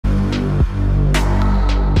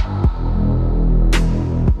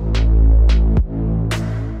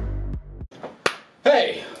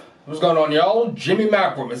What's going on, y'all? Jimmy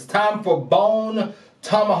Macrum. It's time for Bone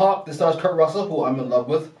Tomahawk. This stars Kurt Russell, who I'm in love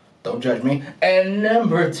with. Don't judge me. And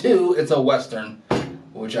number 2, it's a Western,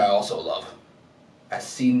 which I also love. I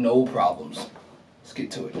see no problems. Let's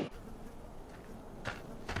get to it.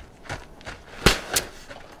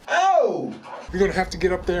 Oh! You're gonna have to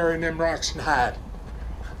get up there in them rocks and hide.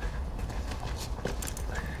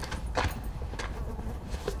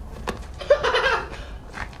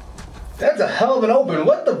 That's a hell of an open.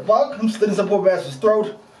 What the fuck? I'm slitting some poor bastard's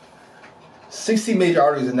throat. 60 major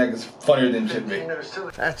arteries in the neck is funnier than it should be.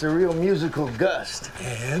 That's a real musical gust.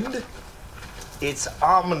 And It's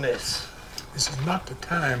ominous. this is not the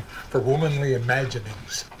time for womanly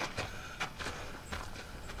imaginings.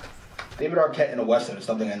 David Arquette in a Western is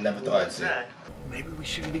something I never thought I'd see. Maybe we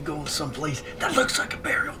shouldn't be going someplace that looks like a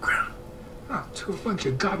burial ground. Oh, to a bunch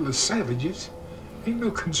of godless savages. Ain't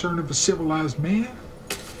no concern of a civilized man.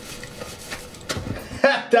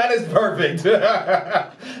 That is perfect.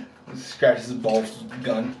 He scratches his balls with the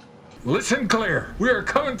gun. Listen clear. We are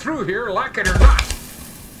coming through here, like it or not.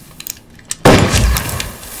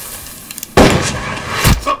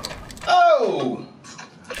 Oh!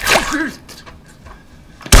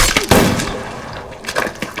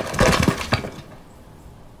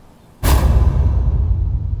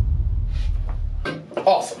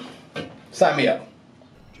 Awesome. Sign me up.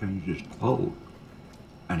 Changed his clothes,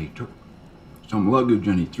 and he took some luggage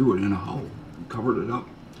and he threw it in a hole and covered it up.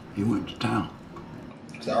 He went to town.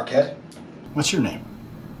 Is that Arquette? What's your name?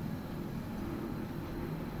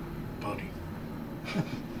 Buddy.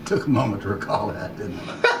 Took a moment to recall that, didn't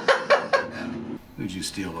it? Who'd you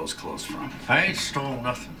steal those clothes from? I ain't stole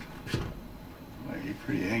nothing. Well, you're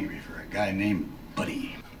pretty angry for a guy named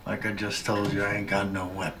Buddy. Like I just told you, I ain't got no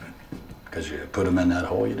weapon. Because you put him in that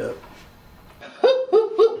hole, you did.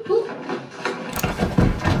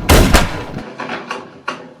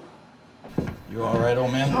 You all right,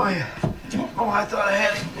 old man? Oh, yeah. Oh, I thought I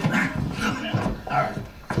had it.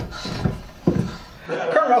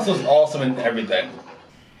 Kurt Russell's awesome in everything.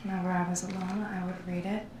 Whenever I was alone, I would read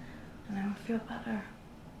it, and I would feel better.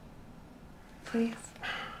 Please.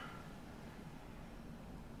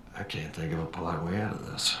 I can't think of a polite way out of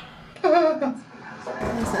this. Listen.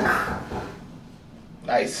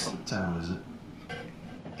 Nice. What time is it?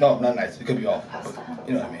 No, not nice. It could be off. But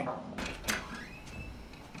you know what I mean.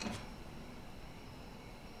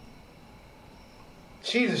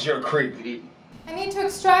 Jesus, you're a creep. I need to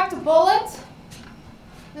extract a bullet.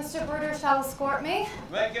 Mr. Bruder shall escort me.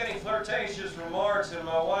 Make any flirtatious remarks in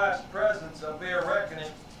my wife's presence, I'll be a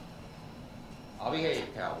reckoning. I'll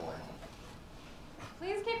behave, cowboy.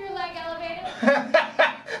 Please keep your leg elevated.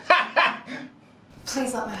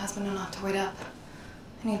 Please let my husband know not to wait up.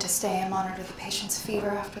 I need to stay and monitor the patient's fever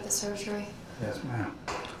after the surgery. Yes, ma'am.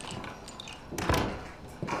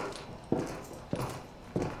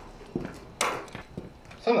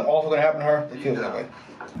 Something awful gonna happen to her. It feels that way.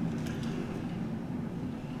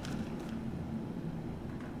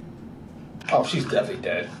 Oh, she's definitely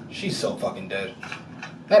dead. She's so fucking dead.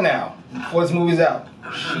 Not now. Before this movie's out.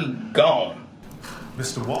 She gone.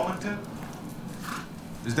 Mr. Wallington?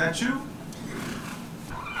 Is that you?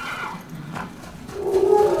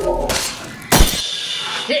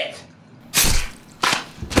 Shit!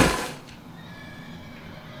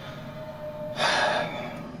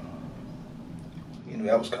 You knew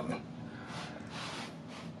that was coming.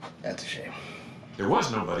 That's a shame. There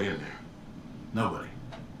was nobody in there. Nobody.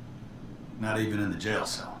 Not even in the jail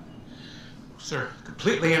cell. Sir,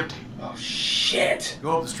 completely empty. Oh, shit!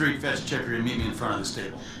 Go up the street, fetch a checker, and meet me in front of this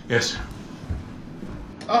table. Yes, sir.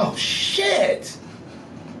 Oh, shit!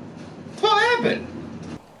 What happened?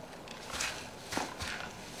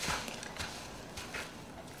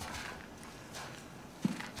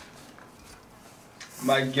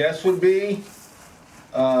 My guess would be,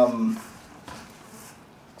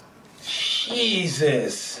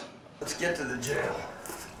 Jesus. Let's get to the jail.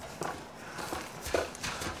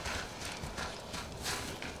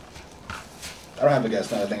 I don't have a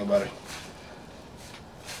guess now that I think about it.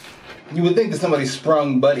 You would think that somebody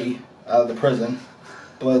sprung Buddy out of the prison,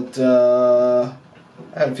 but I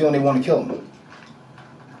had a feeling they want to kill him.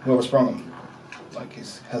 Whoever sprung him. Like he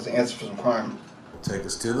has the answer for some crime. Take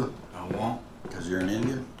us to them? I won't. Because you're in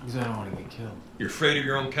India? Because I don't want to get killed. You're afraid of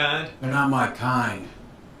your own kind? They're not my kind.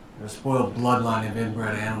 They're a spoiled bloodline of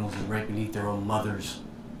inbred animals that rape and eat their own mothers.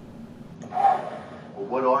 Well,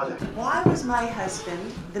 what are they? Why was my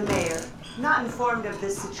husband, the mayor, not informed of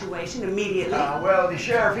this situation immediately? Well, the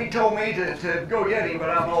sheriff, he told me to go get him, but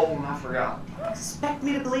I'm old and I forgot. Expect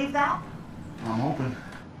me to believe that? I'm hoping.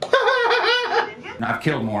 Indian? I've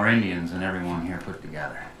killed more Indians than everyone here put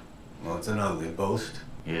together. Well, it's an ugly boast.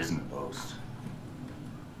 It isn't a boast,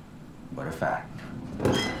 but a fact.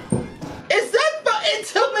 Is that? It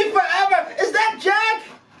took me forever. Is that Jack?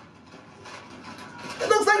 It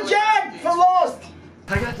looks like Jack from Lost.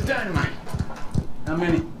 I got the dynamite. How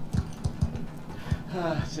many?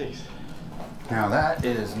 6. Now that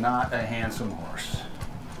is not a handsome horse.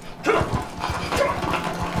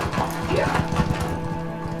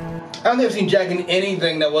 I've never seen Jack in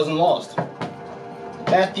anything that wasn't Lost.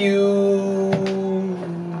 Matthew.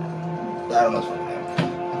 I don't know his fucking name.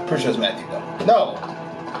 I'm pretty sure it's Matthew though. No.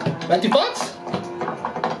 Matthew Fox?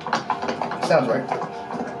 Sounds right.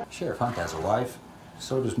 Sheriff Hunt has a wife.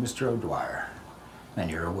 So does Mr. O'Dwyer. And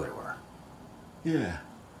you're a widower. Yeah.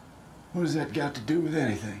 What does that got to do with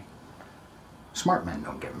anything? Smart men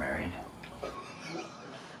don't get married.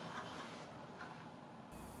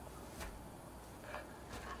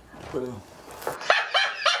 Well.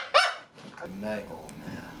 Good night, old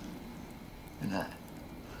man. Good night.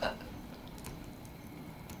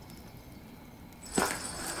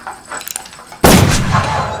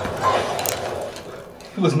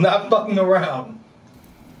 He was not fucking around.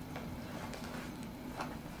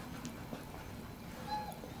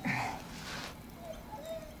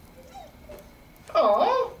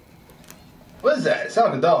 Oh, what is that? It sounds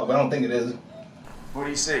like a dog, but I don't think it is. What do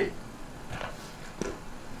you see?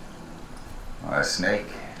 A snake.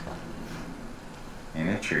 In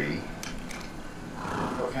a tree.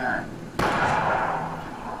 What kind?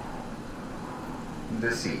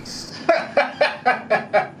 Deceased.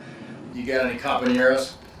 You got any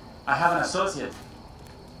companeros? I have an associate.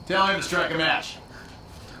 Tell him to strike a match.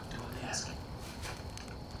 Don't do what they ask him.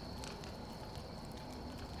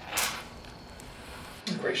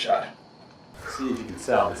 Great shot. See if you can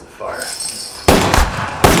salvage the fire.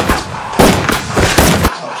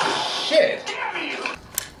 Oh, shit.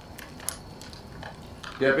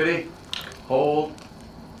 Deputy, hold.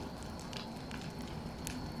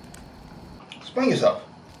 Explain yourself.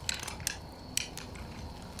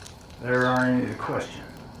 There aren't any to question.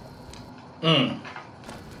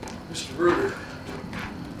 Mr. Bruder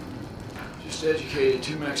just educated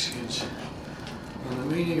 2 Mexicans on the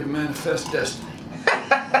meaning of manifest destiny.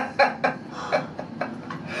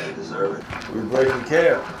 They deserve it. We're breaking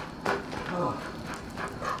camp.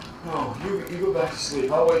 Oh, you go back to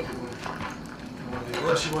sleep. I'll wake you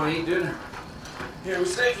unless you want to eat dinner. Here, we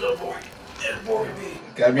saved little pork. And pork and beef.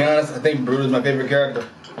 Gotta be honest, I think Bruto's my favorite character.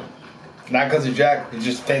 Not because of Jack, he's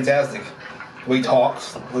just fantastic. The way he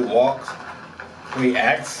talks, the way he walks, the way he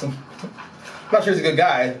acts. I'm not sure he's a good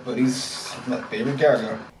guy, but he's my favorite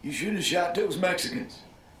character. You shouldn't have shot those Mexicans.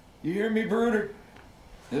 You hear me, Bruder?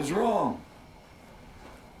 It was wrong.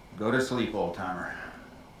 Go to sleep, old timer.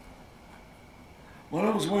 One of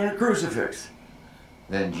them was wearing a crucifix.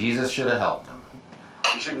 Then Jesus should have helped him.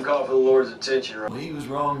 You shouldn't call for the Lord's attention. Well, he was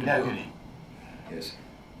wrong to do it. Yes.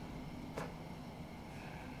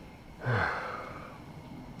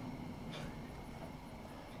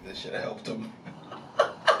 This should have helped him.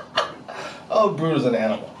 Oh, Bruto's an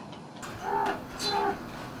animal.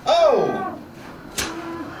 Oh!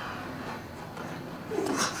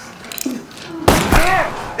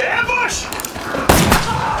 Ambush!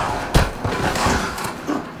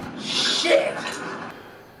 Shit!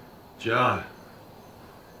 John.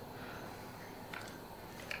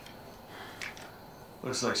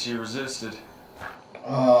 Looks like she resisted.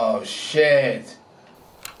 Oh, shit.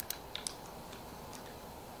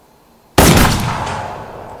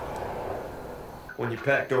 When you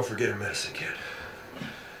pack, don't forget a medicine kit.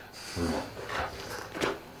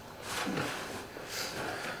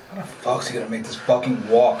 How the fuck's he gonna make this fucking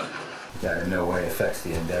walk? That in no way affects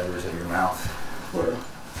the endeavors of your mouth. Well,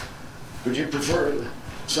 would you prefer the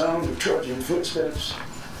sound of trudging footsteps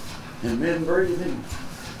and men breathing?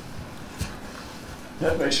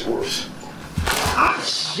 That makes it worse. Ah,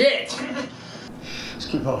 shit! Let's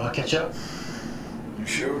keep on. I'll catch up. You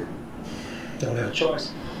sure? Don't have a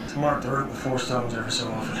choice. To mark the route with 4 stones every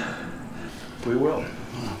so often. We will.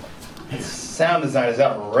 His sound design is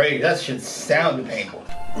outrageous. That shit sounded painful.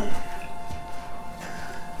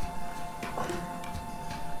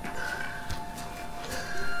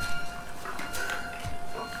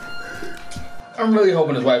 I'm really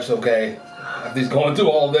hoping his wife's okay after he's going through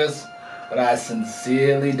all this, but I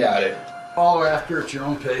sincerely doubt it. Follow after at your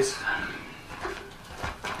own pace.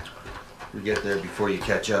 We get there before you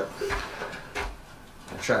catch up.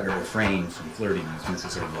 I'll try to refrain from flirting with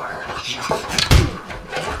Mrs. O'Dwyer.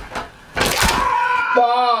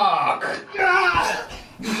 Fuck!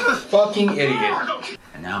 Fucking idiot.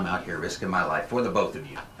 And now I'm out here risking my life for the both of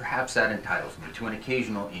you. Perhaps that entitles me to an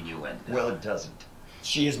occasional innuendo. Well, it doesn't.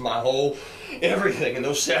 She is my whole everything, and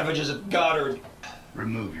those savages have got her.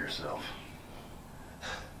 Remove yourself.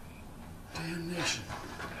 Damnation.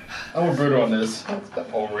 I'm with Bruto on this.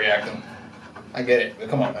 Overreacting. I get it. But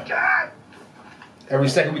come on, man. God. Every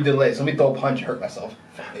second we delay, so let me throw a punch and hurt myself.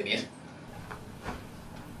 Fucking idiot.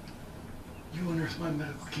 You unearthed my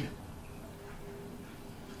medical kit.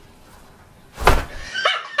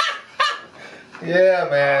 Yeah,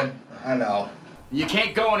 man. I know. You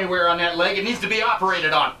can't go anywhere on that leg. It needs to be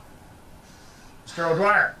operated on. Mr.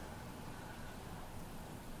 O'Dwyer.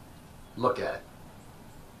 Look at it.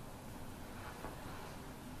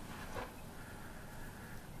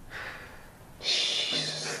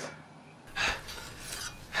 Jesus.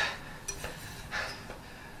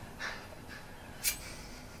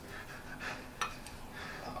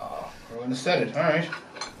 Oh, we're going to set it. All right.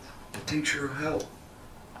 Tincture of hell.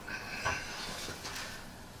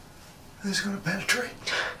 This is going to penetrate.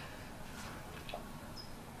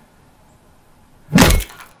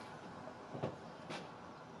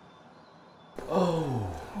 Oh.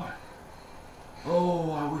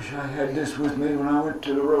 Oh, I wish I had this with me when I went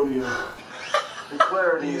to the rodeo. The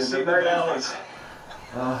clarity and the balance.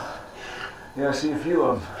 Yeah, I see a few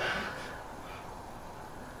of them.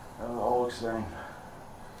 All the same.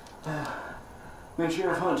 Man,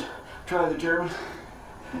 Sheriff Hunt, try the German.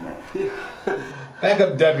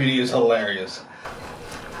 Backup deputy is hilarious.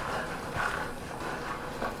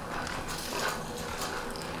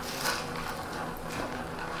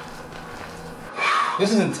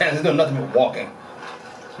 This is intense. It's doing nothing but walking.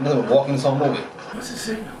 Nothing but walking this whole movie. What's the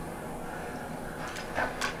signal?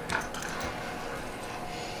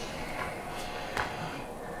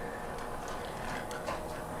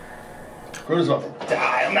 Crew's about to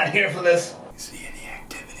die. I'm not here for this. See any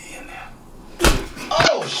activity in there?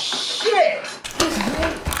 Oh, shit!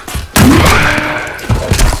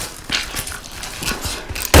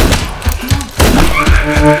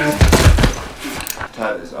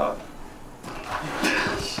 Tie this up.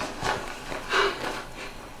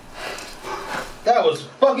 That was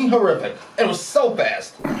fucking horrific. It was so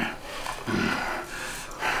fast.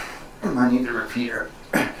 I need the repeater.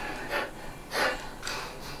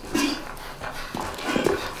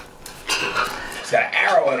 He's got an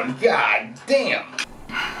arrow in him. God damn.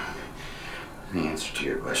 The answer to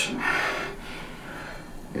your question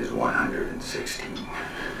is 116.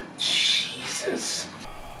 Jesus.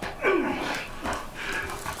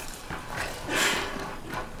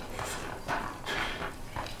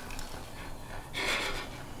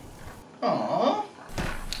 Aww.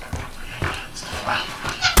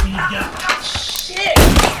 Shit!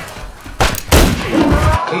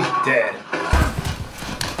 He's dead.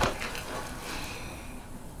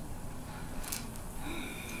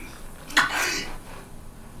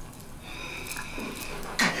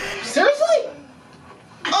 Seriously?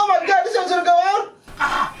 Oh my god, this one's gonna go out?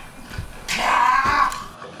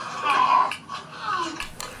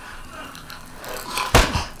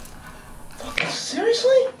 Fucking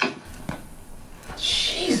seriously?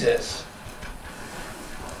 Jesus.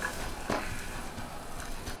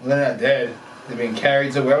 Well, they're not dead. They're being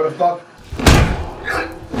carried to wherever the fuck.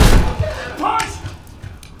 Push!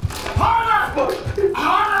 Harder!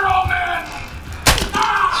 Harder, old man!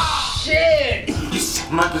 Shit! You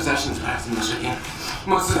sent my possessions back to Michigan.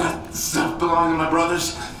 Most of that stuff belonging to my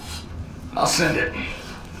brothers. I'll send it.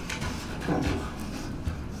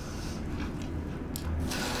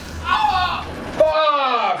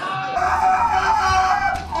 Fuck!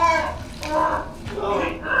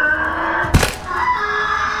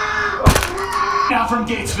 Now from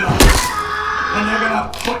Gatesville. And they're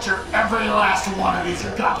gonna butcher every last one of these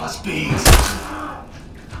godless beings.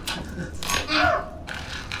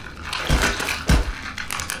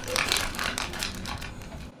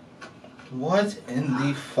 What in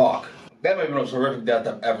the fuck? That might be the most horrific death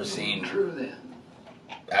I've ever seen. True then.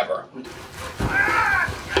 Ever.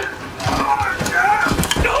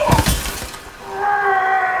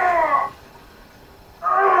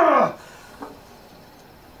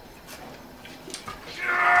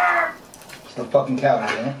 It's the fucking couch,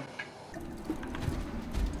 man.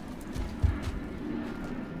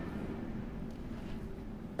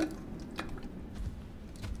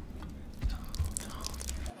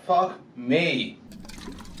 Fuck me.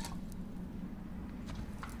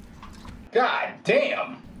 God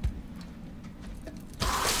damn.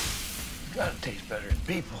 Gotta taste better than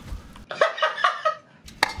people.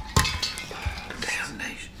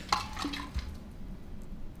 Damnation.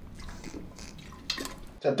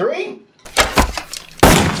 Is that 3?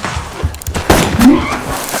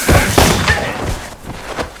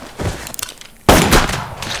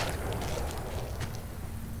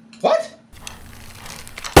 What?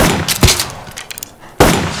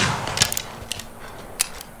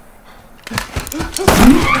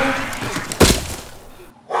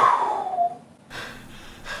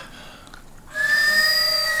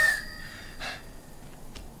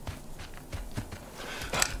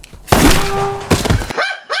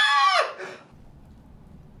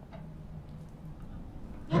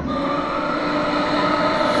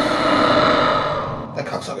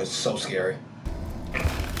 sucker is so scary.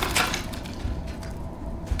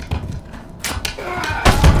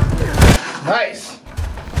 Nice.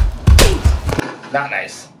 Not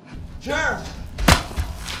nice. Sheriff!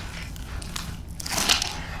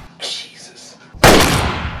 Jesus.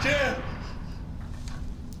 Jim!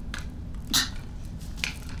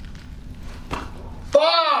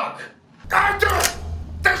 Fuck! Arthur!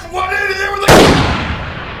 There's one in here with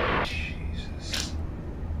a... Jesus.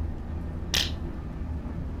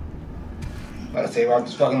 Gotta save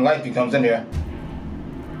Arthur's fucking life if he comes in here.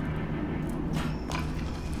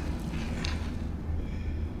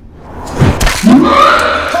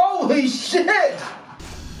 Holy shit!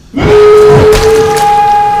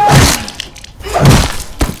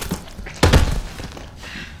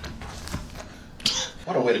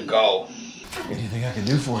 What a way to go. Anything I can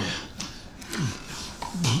do for you?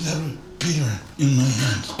 Put that Peter in my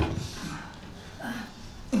hands.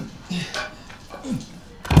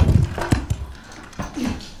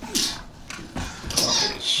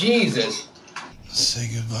 Jesus. Say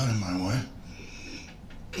goodbye to my wife.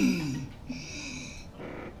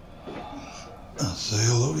 I'll say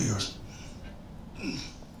hello to yours.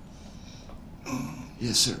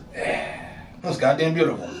 Yes, sir. That was goddamn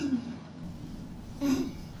beautiful.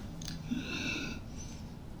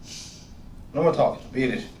 No more talking.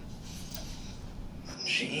 Beat it.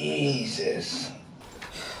 Jesus.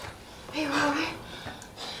 Are you alright?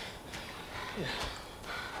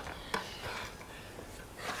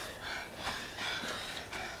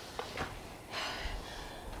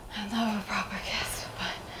 I love a proper kiss,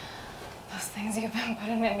 but those things you've been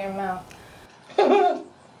putting in your mouth.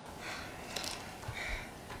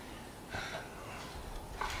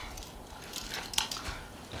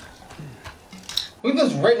 We do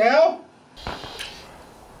this right now?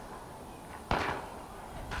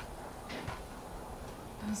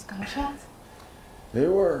 Those gunshots? They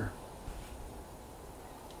were.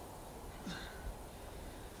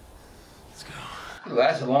 Let's go. It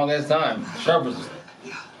lasted a long ass time. Sharp was a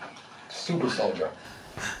super soldier.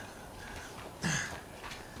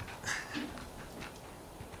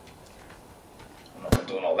 I'm not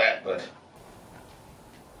doing all that, but.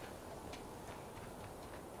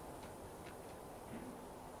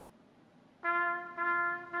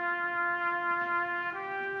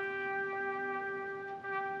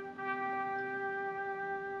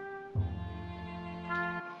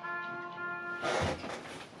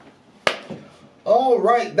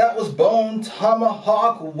 Alright, that was Bone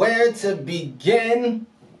Tomahawk. Where to begin?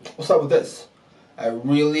 We'll start with this. I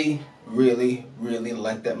really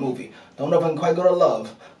liked that movie. Don't know if I can quite go to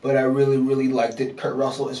love, but I really liked it. Kurt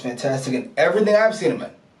Russell is fantastic in everything I've seen him in.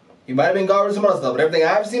 He might have been garbage some other stuff, but everything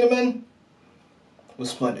I've seen him in was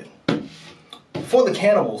splendid. For the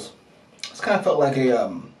Cannibals, this kind of felt like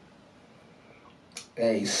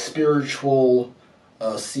a spiritual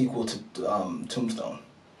sequel to Tombstone.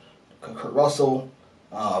 Kurt Russell,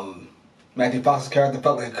 Matthew Fox's character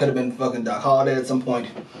felt like it could have been fucking Doc Holliday at some point.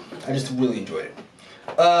 I just really enjoyed it.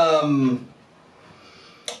 A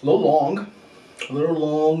little long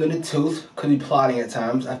in the tooth. Could be plotting at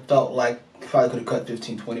times. I felt like probably could have cut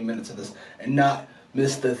 15-20 minutes of this and not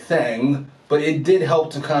missed the thing. But it did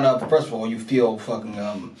help to kind of, first of all, you feel fucking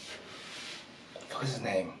what's his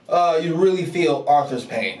name? You really feel Arthur's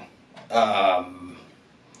pain. How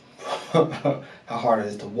hard it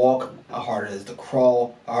is to walk, how hard it is to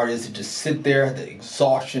crawl, how hard it is to just sit there, the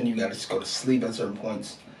exhaustion, you gotta just go to sleep at certain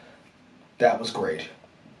points. That was great.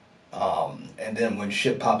 And then when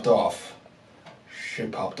shit popped off.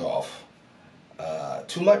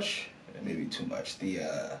 Too much? Maybe too much.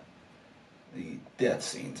 The death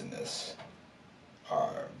scenes in this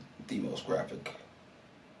are the most graphic,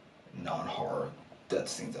 non-horror death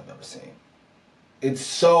scenes I've ever seen. It's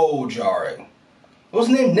so jarring. What was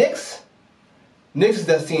his name? Nix? Nix's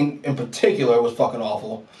death scene in particular was fucking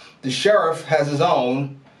awful. The sheriff has his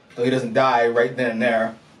own, though he doesn't die right then and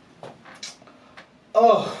there.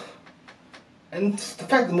 Oh. And the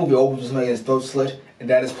fact the movie opens with somebody getting his throat slit, and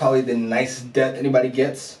that is probably the nicest death anybody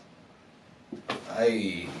gets.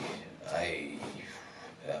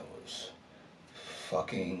 That was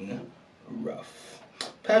fucking rough.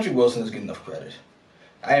 Patrick Wilson doesn't get enough credit.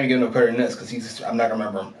 I ain't giving him credit in this because I'm not gonna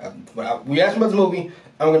remember him. When you ask me about the movie,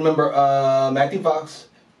 I'm gonna remember Matthew Fox,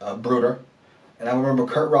 Bruder, and I remember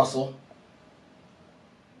Kurt Russell.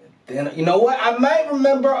 Then you know what? I might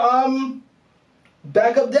remember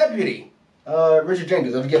Backup Deputy, Richard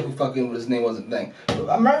Jenkins. I forget what his name was in the thing.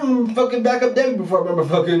 But I might remember fucking Backup Deputy before I remember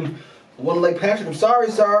fucking One Leg Patrick. I'm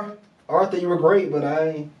sorry, sir. Arthur, you were great, but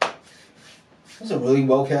it was a really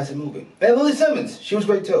well casted movie. And Lily Simmons, she was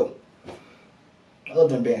great too. I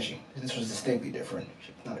loved in Banshee. This was distinctly different.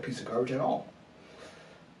 Not a piece of garbage at all.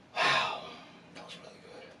 Wow. That was really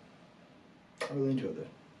good. I really enjoyed it.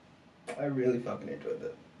 I really fucking enjoyed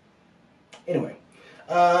it. Anyway,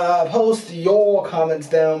 post your comments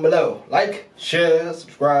down below. Like, share,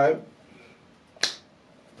 subscribe.